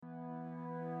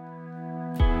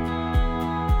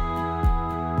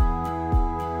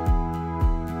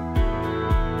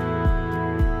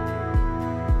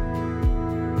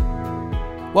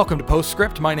Welcome to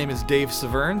Postscript. My name is Dave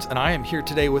Severns, and I am here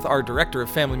today with our Director of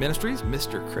Family Ministries,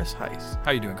 Mr. Chris Heiss.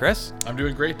 How are you doing, Chris? I'm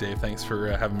doing great, Dave. Thanks for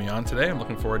having me on today. I'm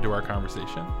looking forward to our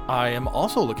conversation. I am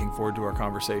also looking forward to our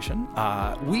conversation.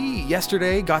 We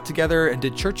yesterday got together and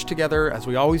did church together, as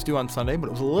we always do on Sunday, but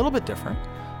it was a little bit different.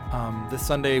 This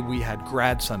Sunday we had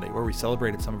Grad Sunday, where we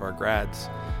celebrated some of our grads,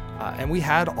 and we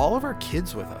had all of our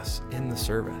kids with us in the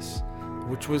service,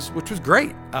 which was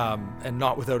great, and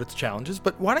not without its challenges.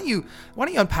 But why don't you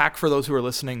unpack for those who are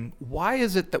listening, why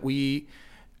is it that we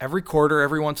every quarter,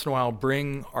 every once in a while,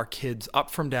 bring our kids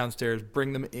up from downstairs,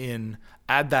 bring them in,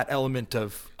 add that element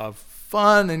of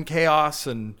fun and chaos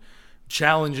and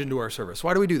challenge into our service?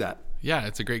 Why do we do that? Yeah,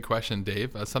 it's a great question,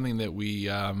 Dave. Something that we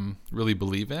really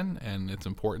believe in, and it's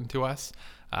important to us.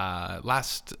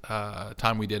 Last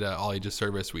time we did an all ages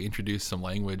service, we introduced some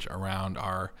language around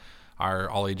our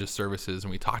all ages services, and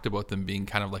we talked about them being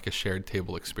kind of like a shared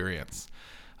table experience.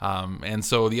 And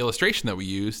so the illustration that we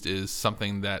used is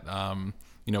something that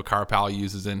Cara Powell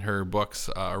uses in her books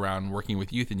around working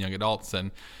with youth and young adults.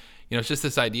 And it's just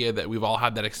this idea that we've all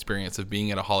had that experience of being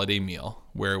at a holiday meal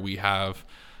where we have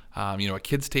a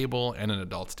kid's table and an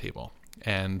adult's table.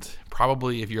 And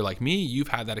probably if you're like me, you've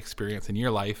had that experience in your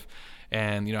life.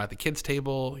 And, at the kids'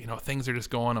 table, things are just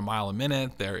going a mile a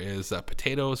minute. There is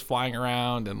potatoes flying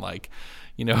around and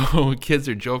kids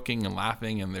are joking and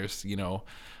laughing. And there's,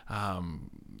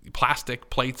 plastic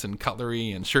plates and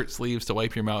cutlery and shirt sleeves to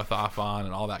wipe your mouth off on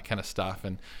and all that kind of stuff.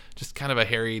 And just kind of a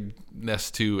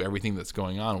harriedness to everything that's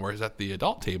going on. Whereas at the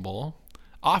adult table,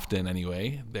 often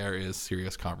anyway, there is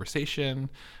serious conversation.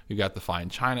 We've got the fine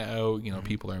china out.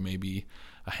 People are maybe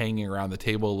hanging around the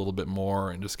table a little bit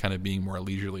more and just kind of being more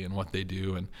leisurely in what they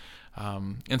do.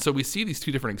 And so we see these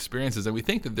two different experiences, and we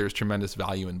think that there's tremendous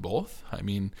value in both. I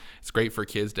mean, it's great for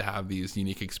kids to have these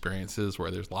unique experiences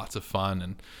where there's lots of fun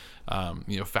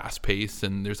and fast paced,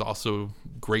 and there's also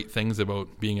great things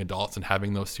about being adults and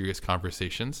having those serious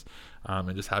conversations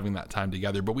and just having that time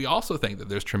together. But we also think that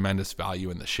there's tremendous value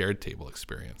in the shared table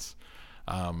experience,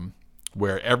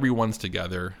 where everyone's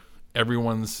together.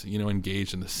 Everyone's,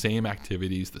 engaged in the same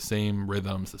activities, the same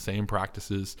rhythms, the same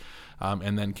practices,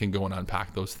 and then can go and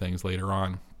unpack those things later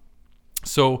on.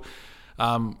 So,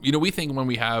 we think when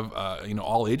we have,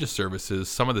 all ages services,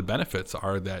 some of the benefits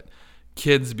are that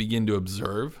kids begin to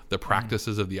observe the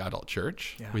practices of the adult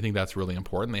church. Yeah. We think that's really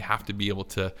important. They have to be able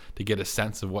to get a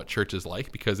sense of what church is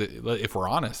like, because if we're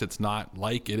honest, it's not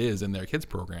like it is in their kids'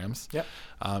 programs. Yep.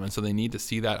 And so they need to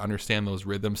see that, understand those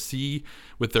rhythms, see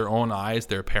with their own eyes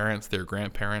their parents, their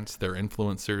grandparents, their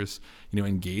influencers,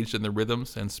 engaged in the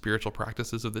rhythms and spiritual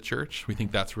practices of the church. We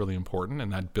think that's really important,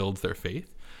 and that builds their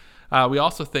faith. We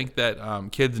also think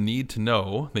that kids need to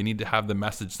know, they need to have the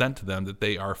message sent to them that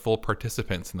they are full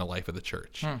participants in the life of the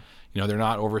church. They're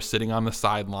not over sitting on the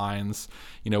sidelines,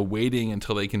 waiting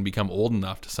until they can become old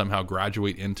enough to somehow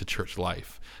graduate into church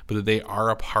life, but that they are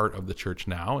a part of the church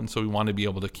now. And so we want to be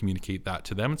able to communicate that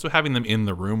to them. And so having them in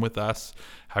the room with us,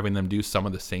 having them do some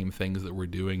of the same things that we're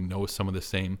doing, know some of the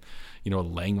same,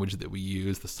 language that we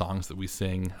use, the songs that we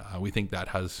sing, we think that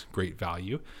has great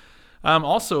value.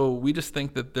 Also, we just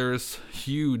think that there's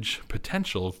huge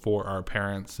potential for our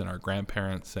parents and our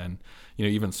grandparents and,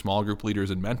 even small group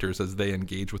leaders and mentors as they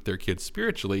engage with their kids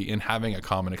spiritually in having a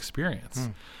common experience.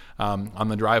 On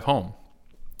the drive home,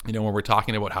 when we're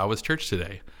talking about how was church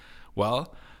today,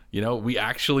 well, we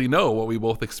actually know what we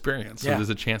both experienced. So there's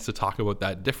a chance to talk about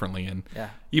that differently. And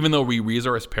even though we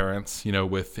resource parents,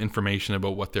 with information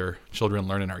about what their children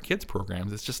learn in our kids'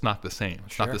 programs, it's just not the same.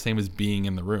 It's not the same as being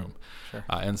in the room. Sure.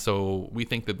 And so we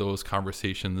think that those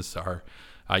conversations are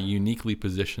uniquely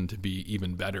positioned to be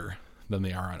even better than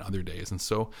they are on other days. And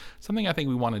so something I think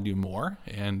we want to do more,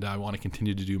 and I want to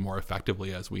continue to do more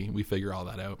effectively as we figure all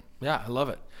that out. Yeah, I love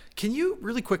it. Can you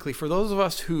really quickly, for those of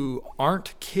us who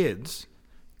aren't kids,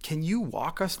 can you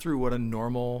walk us through what a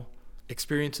normal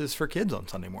experience is for kids on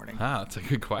Sunday morning? That's a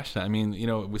good question. I mean,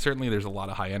 certainly there's a lot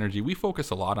of high energy. We focus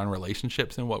a lot on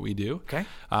relationships in what we do. Okay.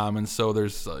 And so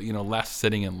there's, less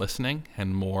sitting and listening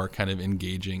and more kind of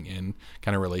engaging in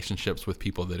kind of relationships with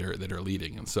people that are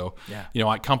leading. And so,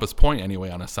 at Compass Point anyway,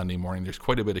 on a Sunday morning, there's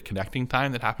quite a bit of connecting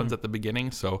time that happens at the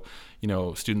beginning. So,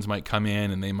 students might come in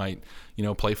and they might,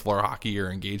 play floor hockey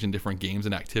or engage in different games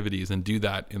and activities and do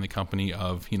that in the company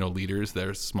of, leaders.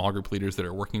 There's small group leaders that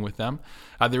are working with them.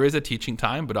 There is a teaching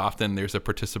time, but often there's a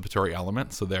participatory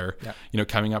element. So they're,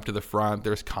 coming up to the front.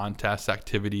 There's contests,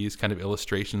 activities, kind of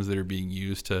illustrations that are being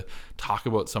used to talk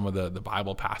about some of the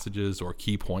Bible passages or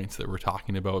key points that we're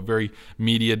talking about. Very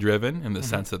media driven in the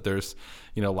sense that there's,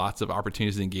 lots of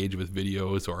opportunities to engage with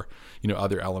videos or,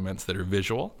 other elements that are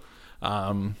visual.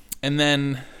 And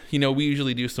then, we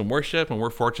usually do some worship, and we're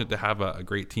fortunate to have a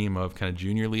great team of kind of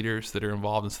junior leaders that are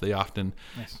involved. And so they often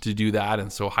to do that.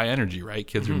 And so high energy, right?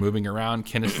 Kids are moving around,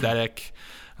 kinesthetic.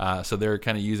 So they're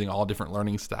kind of using all different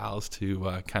learning styles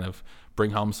to kind of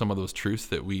bring home some of those truths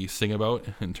that we sing about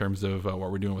in terms of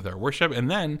what we're doing with our worship.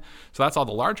 And then, so that's all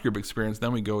the large group experience.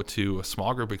 Then we go to a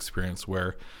small group experience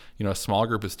where, a small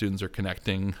group of students are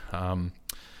connecting,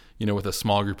 with a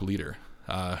small group leader.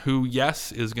 Who,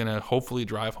 yes, is going to hopefully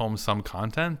drive home some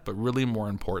content, but really more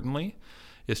importantly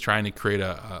is trying to create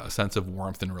a sense of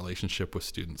warmth and relationship with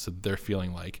students. So they're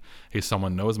feeling like, hey,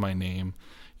 someone knows my name,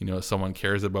 someone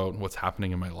cares about what's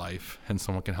happening in my life, and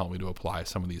someone can help me to apply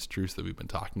some of these truths that we've been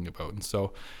talking about. And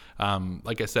so,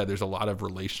 like I said, there's a lot of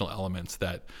relational elements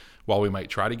that while we might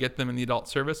try to get them in the adult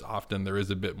service, often there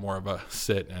is a bit more of a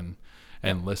sit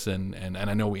and listen, and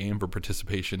I know we aim for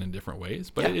participation in different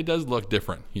ways, but it does look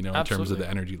different, in terms of the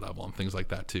energy level and things like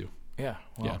that too. Yeah,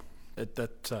 well,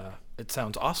 it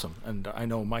sounds awesome, and I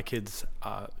know my kids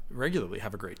regularly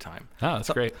have a great time. Oh,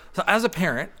 that's great. So as a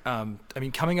parent,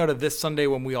 coming out of this Sunday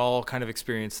when we all kind of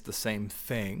experienced the same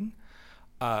thing,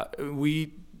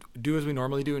 we do as we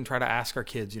normally do and try to ask our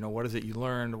kids, what is it you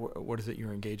learned? What is it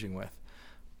you're engaging with?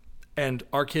 And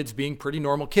our kids, being pretty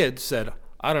normal kids, said,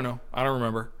 I don't know, I don't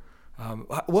remember.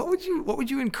 What would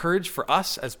you encourage for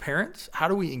us as parents? How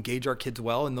do we engage our kids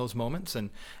well in those moments and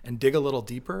dig a little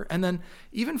deeper? And then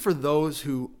even for those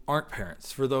who aren't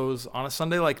parents, for those on a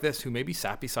Sunday like this who maybe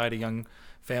sat beside a young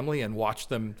family and watched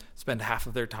them spend half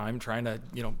of their time trying to,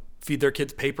 feed their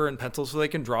kids paper and pencils so they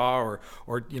can draw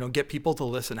or get people to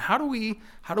listen. How do we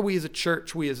as a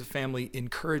church, we as a family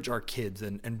encourage our kids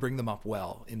and bring them up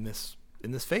well in this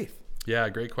faith? Yeah,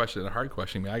 great question. A hard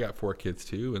question. I got 4 kids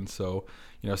too. And so,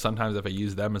 sometimes if I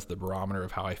use them as the barometer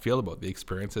of how I feel about the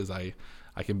experiences, I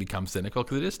can become cynical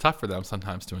because it is tough for them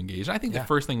sometimes to engage. And I think the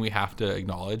first thing we have to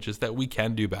acknowledge is that we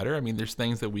can do better. There's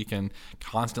things that we can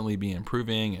constantly be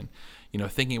improving and,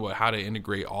 thinking about how to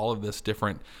integrate all of these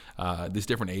different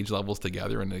age levels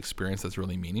together in an experience that's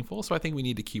really meaningful. So I think we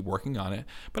need to keep working on it.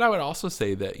 But I would also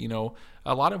say that,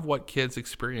 a lot of what kids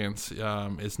experience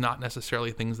is not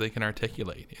necessarily things they can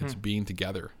articulate. It's being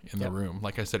together in the room.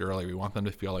 Like I said earlier, we want them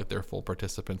to feel like they're full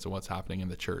participants in what's happening in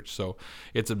the church. So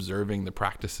it's observing the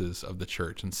practices of the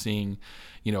church and seeing,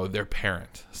 their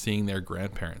parent, seeing their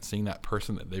grandparents, seeing that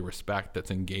person that they respect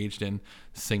that's engaged in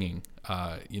singing,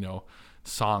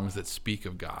 songs that speak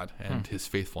of God and his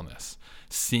faithfulness,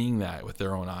 seeing that with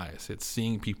their own eyes. It's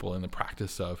seeing people in the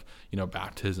practice of,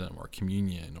 baptism or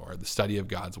communion or the study of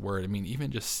God's word. Even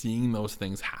just seeing those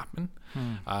things happen,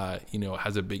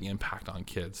 has a big impact on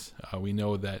kids. We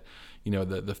know that,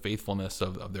 the faithfulness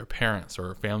of their parents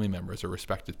or family members or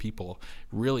respected people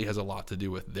really has a lot to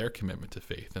do with their commitment to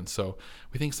faith. And so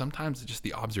we think sometimes just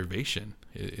the observation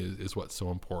is what's so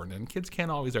important. And kids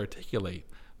can't always articulate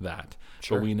that,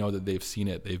 but we know that they've seen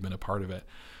it, they've been a part of it.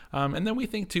 And then we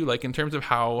think too, like in terms of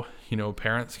how,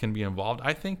 parents can be involved,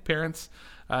 I think parents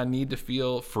need to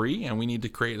feel free, and we need to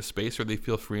create a space where they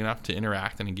feel free enough to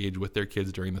interact and engage with their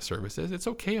kids during the services. It's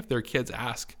okay if their kids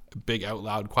ask big out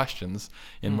loud questions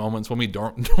in moments when we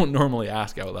don't normally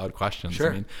ask out loud questions.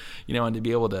 Sure. And to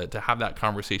be able to have that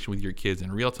conversation with your kids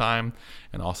in real time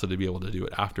and also to be able to do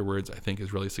it afterwards, I think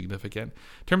is really significant.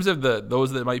 In terms of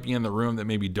those that might be in the room that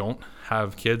maybe don't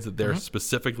have kids that they're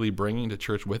specifically bringing to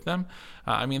church with them,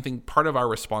 I think part of our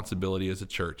responsibility as a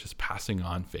church is passing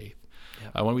on faith.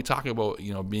 When we talk about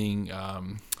being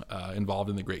involved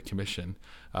in the Great Commission,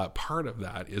 part of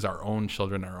that is our own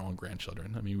children, our own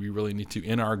grandchildren. We really need to,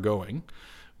 in our going,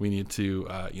 we need to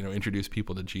introduce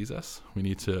people to Jesus. We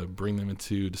need to bring them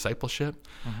into discipleship,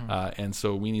 and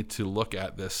so we need to look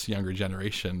at this younger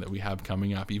generation that we have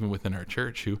coming up, even within our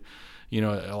church, who,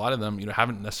 a lot of them,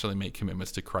 haven't necessarily made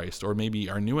commitments to Christ, or maybe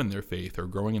are new in their faith or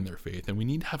growing in their faith, and we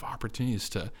need to have opportunities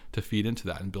to feed into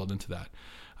that and build into that.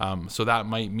 So that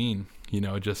might mean,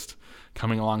 just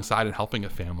coming alongside and helping a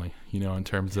family, in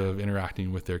terms of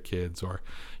interacting with their kids, or,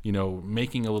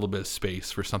 making a little bit of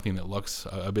space for something that looks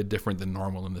a bit different than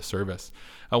normal in the service.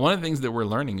 One of the things that we're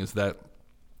learning is that,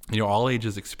 all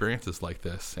ages experiences like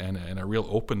this, and a real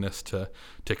openness to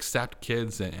accept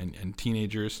kids and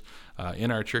teenagers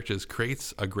in our churches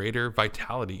creates a greater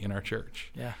vitality in our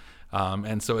church. Yeah.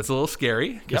 And so it's a little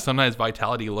scary because sometimes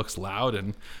vitality looks loud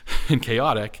and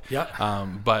chaotic.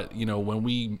 But, when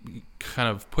we kind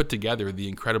of put together the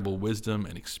incredible wisdom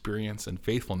and experience and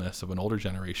faithfulness of an older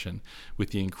generation with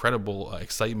the incredible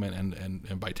excitement and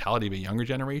vitality of a younger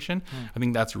generation, I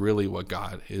think that's really what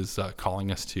God is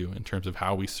calling us to in terms of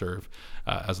how we serve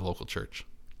as a local church.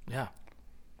 Yeah,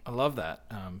 I love that.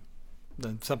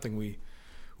 That's something we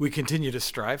we continue to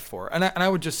strive for. And I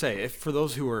would just say, if for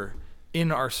those who were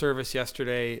in our service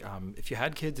yesterday, if you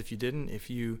had kids, if you didn't,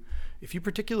 if you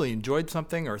particularly enjoyed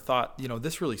something or thought,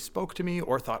 this really spoke to me,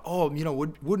 or thought,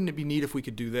 wouldn't it be neat if we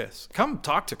could do this? Come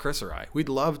talk to Chris or I. We'd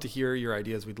love to hear your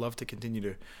ideas. We'd love to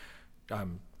continue to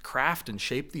craft and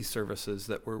shape these services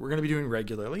that we're going to be doing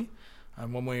regularly,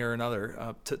 one way or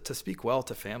another, to speak well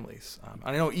to families.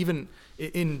 I know even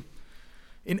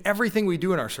in everything we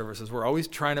do in our services, we're always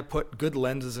trying to put good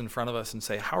lenses in front of us and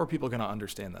say, how are people going to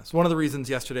understand this? One of the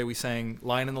reasons yesterday we sang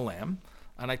Lion and the Lamb,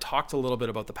 and I talked a little bit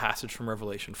about the passage from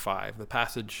Revelation 5, the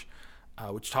passage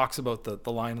which talks about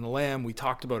the lion and the lamb. We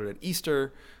talked about it at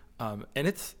Easter, and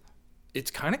it's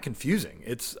kind of confusing.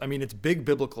 It's big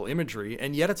biblical imagery,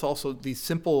 and yet it's also these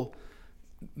simple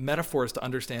metaphors to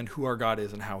understand who our God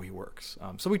is and how he works.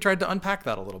 So we tried to unpack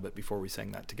that a little bit before we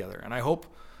sang that together, and I hope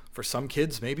for some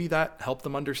kids, maybe that helped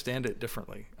them understand it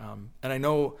differently. And I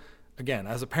know, again,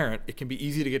 as a parent, it can be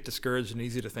easy to get discouraged and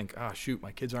easy to think, shoot,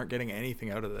 my kids aren't getting anything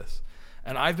out of this.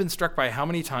 And I've been struck by how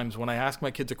many times when I ask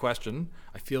my kids a question,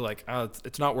 I feel like,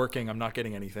 it's not working, I'm not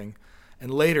getting anything.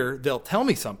 And later, they'll tell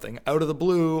me something out of the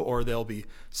blue, or they'll be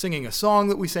singing a song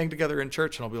that we sang together in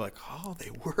church, and I'll be like, oh, they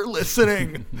were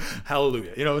listening.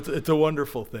 Hallelujah. It's a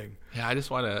wonderful thing. Yeah, I just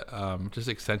want to just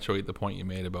accentuate the point you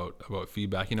made about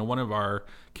feedback. One of our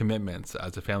commitments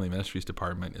as a family ministries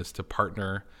department is to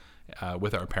partner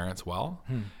with our parents well.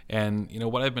 And,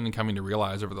 what I've been coming to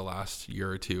realize over the last year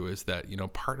or two is that,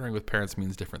 partnering with parents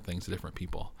means different things to different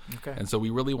people. Okay. And so we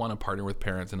really want to partner with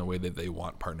parents in a way that they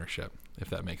want partnership, if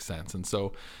that makes sense. And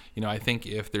so, I think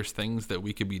if there's things that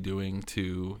we could be doing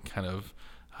to kind of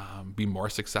be more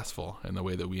successful in the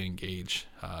way that we engage,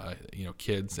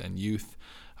 kids and youth,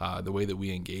 the way that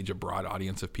we engage a broad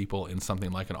audience of people in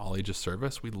something like an all ages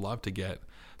service, we'd love to get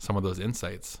some of those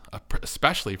insights,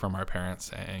 especially from our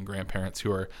parents and grandparents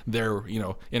who are there,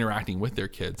 interacting with their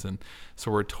kids. And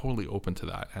so we're totally open to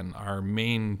that. And our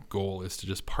main goal is to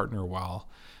just partner well,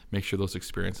 make sure those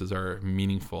experiences are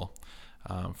meaningful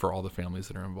for all the families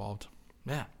that are involved.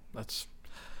 Yeah, that's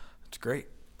great.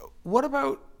 What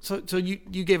about, so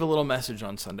you gave a little message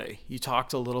on Sunday. You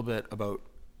talked a little bit about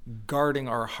guarding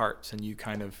our hearts, and you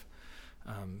kind of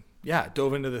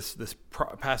dove into this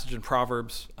passage in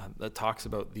Proverbs that talks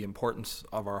about the importance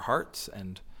of our hearts.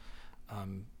 And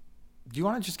do you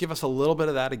want to just give us a little bit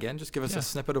of that again? Just give us a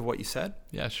snippet of what you said.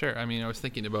 Yeah, sure. I was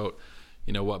thinking about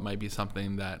what might be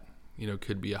something that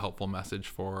could be a helpful message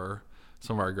for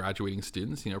some of our graduating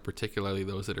students, particularly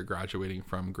those that are graduating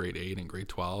from grade 8 and grade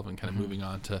 12 and kind of moving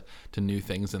on to new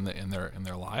things in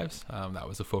their lives. That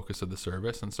was the focus of the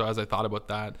service. And so as I thought about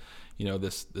that,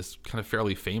 this kind of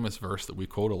fairly famous verse that we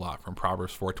quote a lot from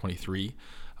Proverbs 4:23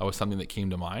 was something that came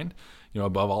to mind.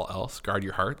 Above all else, guard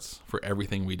your hearts, for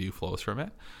everything we do flows from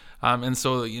it. And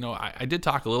so, I did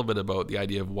talk a little bit about the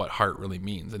idea of what heart really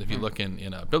means. And if you look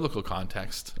in a biblical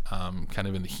context, kind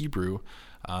of in the Hebrew,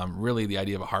 really the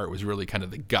idea of a heart was really kind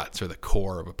of the guts or the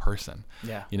core of a person.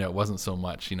 Yeah. It wasn't so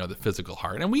much, the physical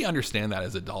heart. And we understand that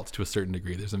as adults to a certain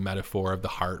degree. There's a metaphor of the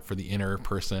heart for the inner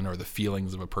person or the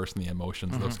feelings of a person, the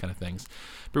emotions, those kind of things.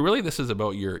 But really this is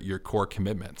about your core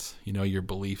commitments, your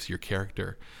beliefs, your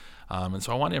character. And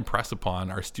so I want to impress upon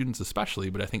our students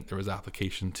especially, but I think there was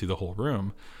application to the whole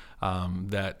room,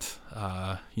 that,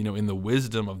 in the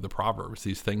wisdom of the Proverbs,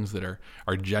 these things that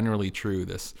are generally true,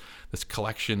 this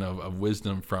collection of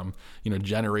wisdom from,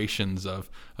 generations of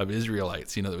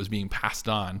Israelites, that was being passed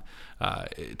on,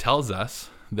 it tells us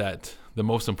that the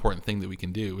most important thing that we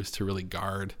can do is to really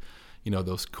guard,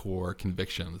 those core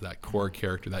convictions, that core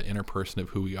character, that inner person of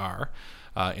who we are,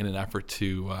 in an effort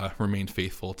to remain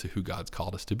faithful to who God's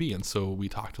called us to be. And so we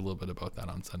talked a little bit about that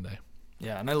on Sunday.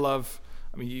 Yeah, and I love,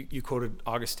 you quoted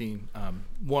Augustine.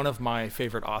 One of my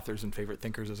favorite authors and favorite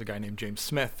thinkers is a guy named James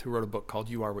Smith, who wrote a book called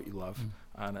You Are What You Love,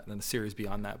 and a series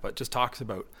beyond that, but just talks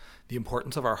about the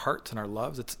importance of our hearts and our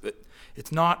loves.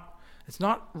 It's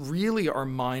not really our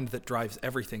mind that drives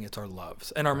everything, it's our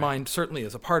loves. And our mind certainly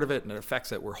is a part of it, and it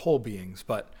affects it. We're whole beings,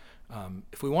 but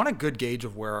if we want a good gauge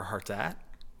of where our heart's at,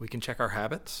 we can check our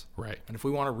habits. Right. And if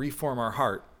we want to reform our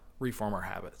heart, reform our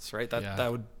habits, right?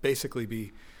 That would basically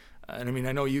be, and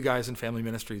I know you guys in family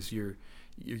ministries, you're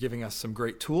giving us some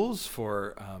great tools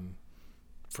for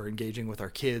engaging with our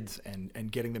kids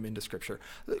and getting them into Scripture.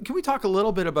 Can we talk a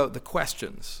little bit about the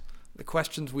questions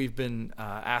we've been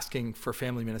asking for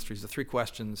family ministries, the 3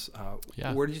 questions?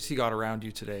 Where did you see God around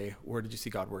you today? Where did you see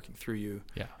God working through you?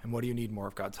 Yeah. And what do you need more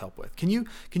of God's help with? Can you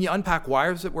unpack why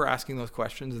is it we're asking those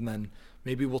questions, and then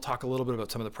maybe we'll talk a little bit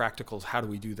about some of the practicals. How do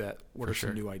we do that? What are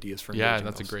some new ideas for engaging Yeah,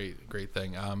 that's those? a great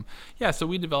thing. So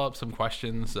we developed some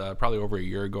questions probably over a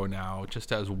year ago now,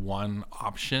 just as one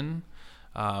option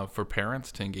for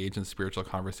parents to engage in spiritual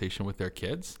conversation with their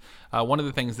kids. One of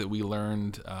the things that we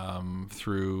learned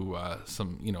through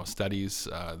some studies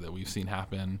that we've seen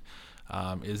happen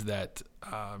is that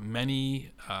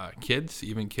many kids,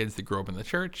 even kids that grow up in the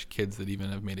church, kids that even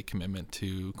have made a commitment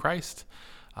to Christ,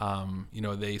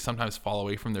 they sometimes fall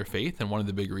away from their faith. And one of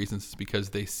the big reasons is because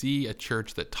they see a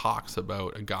church that talks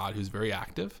about a God who's very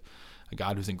active, a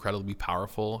God who's incredibly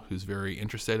powerful, who's very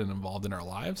interested and involved in our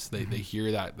lives. They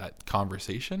hear that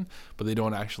conversation, but they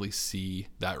don't actually see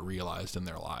that realized in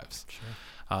their lives. Sure.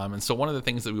 And so one of the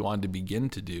things that we wanted to begin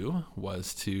to do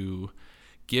was to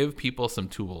give people some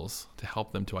tools to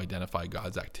help them to identify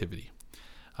God's activity.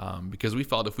 Because we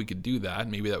felt if we could do that,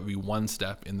 maybe that would be one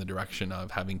step in the direction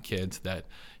of having kids that,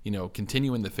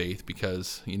 continue in the faith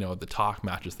because, the talk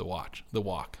matches the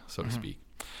walk, so to speak.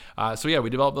 We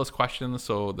developed those questions.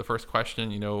 So the first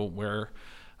question, where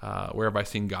have I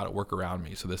seen God at work around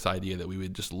me? So this idea that we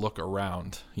would just look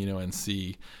around, and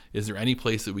see, is there any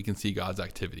place that we can see God's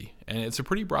activity? And it's a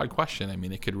pretty broad question. I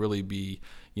mean, it could really be,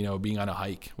 being on a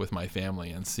hike with my family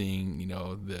and seeing,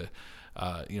 the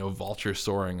vultures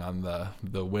soaring on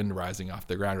the wind rising off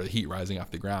the ground or the heat rising off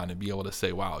the ground, and be able to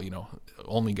say, wow,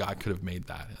 only God could have made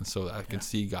that. And so I can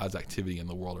see God's activity in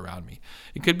the world around me.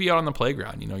 It could be out on the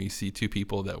playground. You see two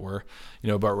people that were,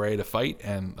 about ready to fight,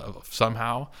 and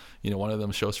somehow, one of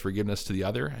them shows forgiveness to the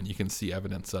other, and you can see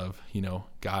evidence of,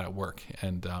 God at work.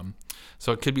 And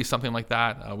so it could be something like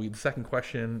that. The second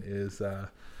question is,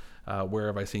 where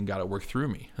have I seen God at work through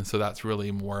me? And so that's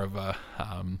really more of a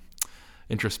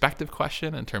introspective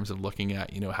question in terms of looking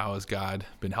at, how has God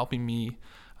been helping me?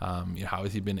 How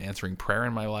has he been answering prayer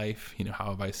in my life?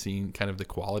 How have I seen kind of the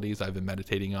qualities I've been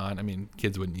meditating on? I mean,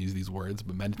 kids wouldn't use these words,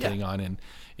 but meditating on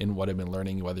in what I've been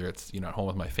learning, whether it's, at home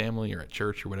with my family or at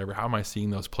church or whatever, how am I seeing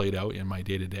those played out in my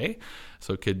day to day?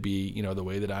 So it could be, the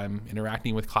way that I'm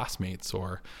interacting with classmates,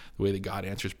 or the way that God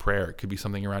answers prayer. It could be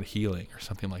something around healing or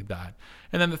something like that.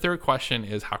 And then the third question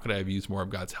is, how could I have used more of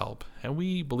God's help? And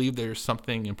we believe there's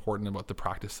something important about the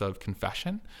practice of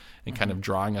confession and kind of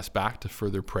drawing us back to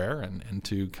further prayer and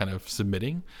to kind of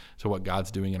submitting to what God's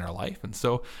doing in our life. And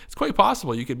so it's quite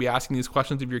possible you could be asking these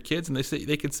questions of your kids, and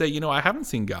they could say, I haven't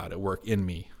seen God at work in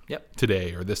me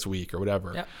today or this week or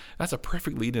whatever. Yep. That's a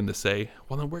perfect lead in to say,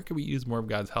 well, then where can we use more of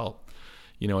God's help,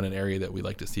 in an area that we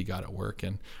like to see God at work.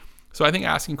 And so I think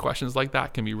asking questions like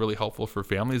that can be really helpful for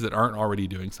families that aren't already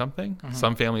doing something.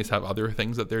 Some families have other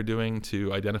things that they're doing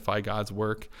to identify God's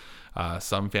work.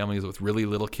 Some families with really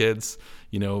little kids,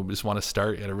 just want to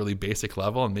start at a really basic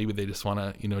level, and maybe they just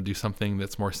want to, do something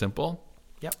that's more simple.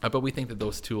 Yep. But we think that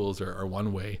those tools are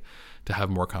one way to have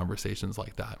more conversations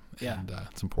like that. Yeah. And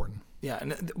it's important. Yeah.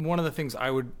 And one of the things I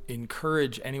would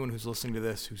encourage anyone who's listening to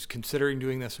this, who's considering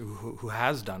doing this, who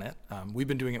has done it, we've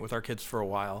been doing it with our kids for a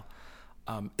while.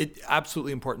 It's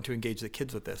absolutely important to engage the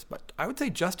kids with this, but I would say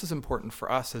just as important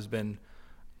for us has been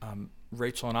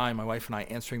Rachel and I, my wife and I,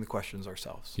 answering the questions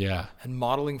ourselves. Yeah. And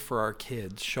modeling for our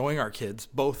kids, showing our kids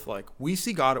both, like, we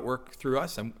see God at work through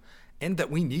us, and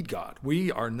that we need God.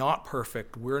 We are not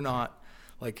perfect. We're not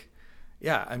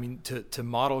to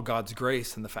model God's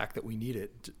grace and the fact that we need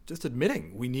it, just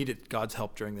admitting we needed God's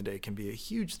help during the day can be a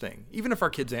huge thing. Even if our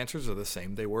kids' answers are the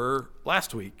same they were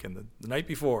last week and the night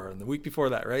before and the week before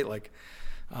that, right?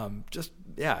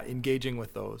 Engaging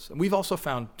with those. And we've also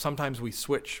found sometimes we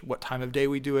switch what time of day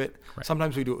we do it. Right.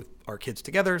 Sometimes we do it with our kids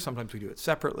together. Sometimes we do it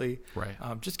separately. Right.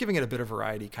 Just giving it a bit of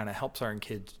variety kind of helps our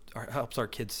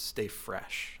kids stay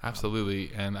fresh.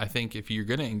 Absolutely. And I think if you're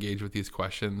going to engage with these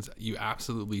questions, you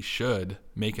absolutely should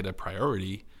make it a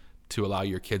priority to allow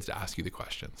your kids to ask you the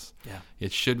questions. Yeah.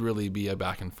 It should really be a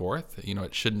back and forth.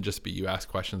 It shouldn't just be you ask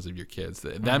questions of your kids.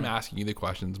 Them asking you the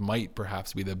questions might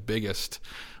perhaps be the biggest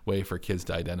way for kids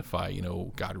to identify,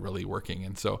 God really working.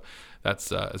 And so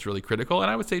that's really critical.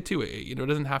 And I would say too, it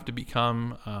doesn't have to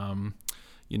become,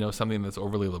 something that's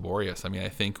overly laborious. I mean, I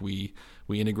think we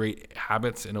integrate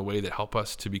habits in a way that help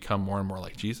us to become more and more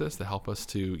like Jesus, that help us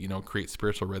to, create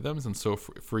spiritual rhythms. And so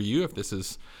for you, if this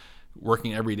is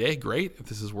working every day, great. If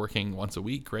this is working once a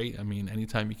week, great. I mean,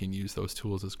 anytime you can use those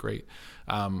tools is great.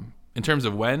 In terms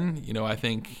of when, I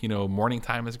think, morning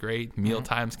time is great. Meal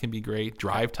times can be great.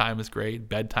 Drive time is great.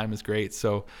 Bedtime is great.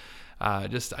 So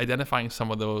just identifying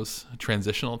some of those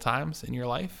transitional times in your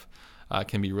life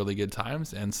can be really good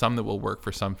times. And some that will work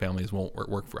for some families won't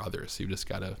work for others. So you've just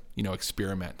got to,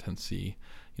 experiment and see,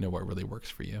 what really works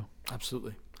for you.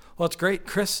 Absolutely. Well, it's great.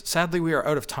 Chris, sadly, we are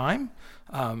out of time,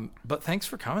 but thanks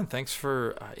for coming. Thanks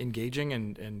for engaging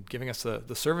and giving us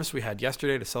the service we had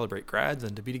yesterday to celebrate grads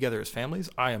and to be together as families.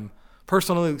 I am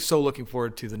personally so looking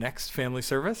forward to the next family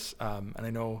service, and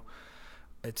I know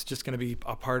It's just going to be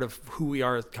a part of who we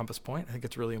are at Compass Point. I think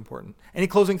it's really important. Any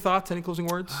closing thoughts? Any closing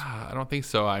words? I don't think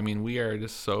so. I mean, we are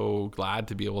just so glad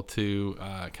to be able to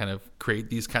kind of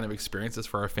create these kind of experiences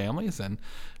for our families. And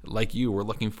like you, we're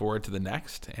looking forward to the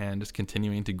next and just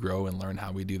continuing to grow and learn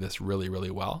how we do this really,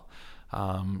 really well.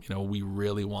 We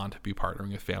really want to be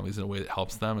partnering with families in a way that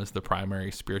helps them as the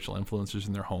primary spiritual influencers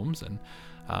in their homes.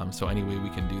 And so any way we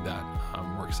can do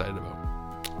that, we're excited about.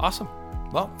 Awesome.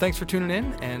 Well, thanks for tuning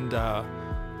in, and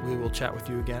we will chat with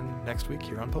you again next week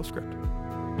here on Postscript.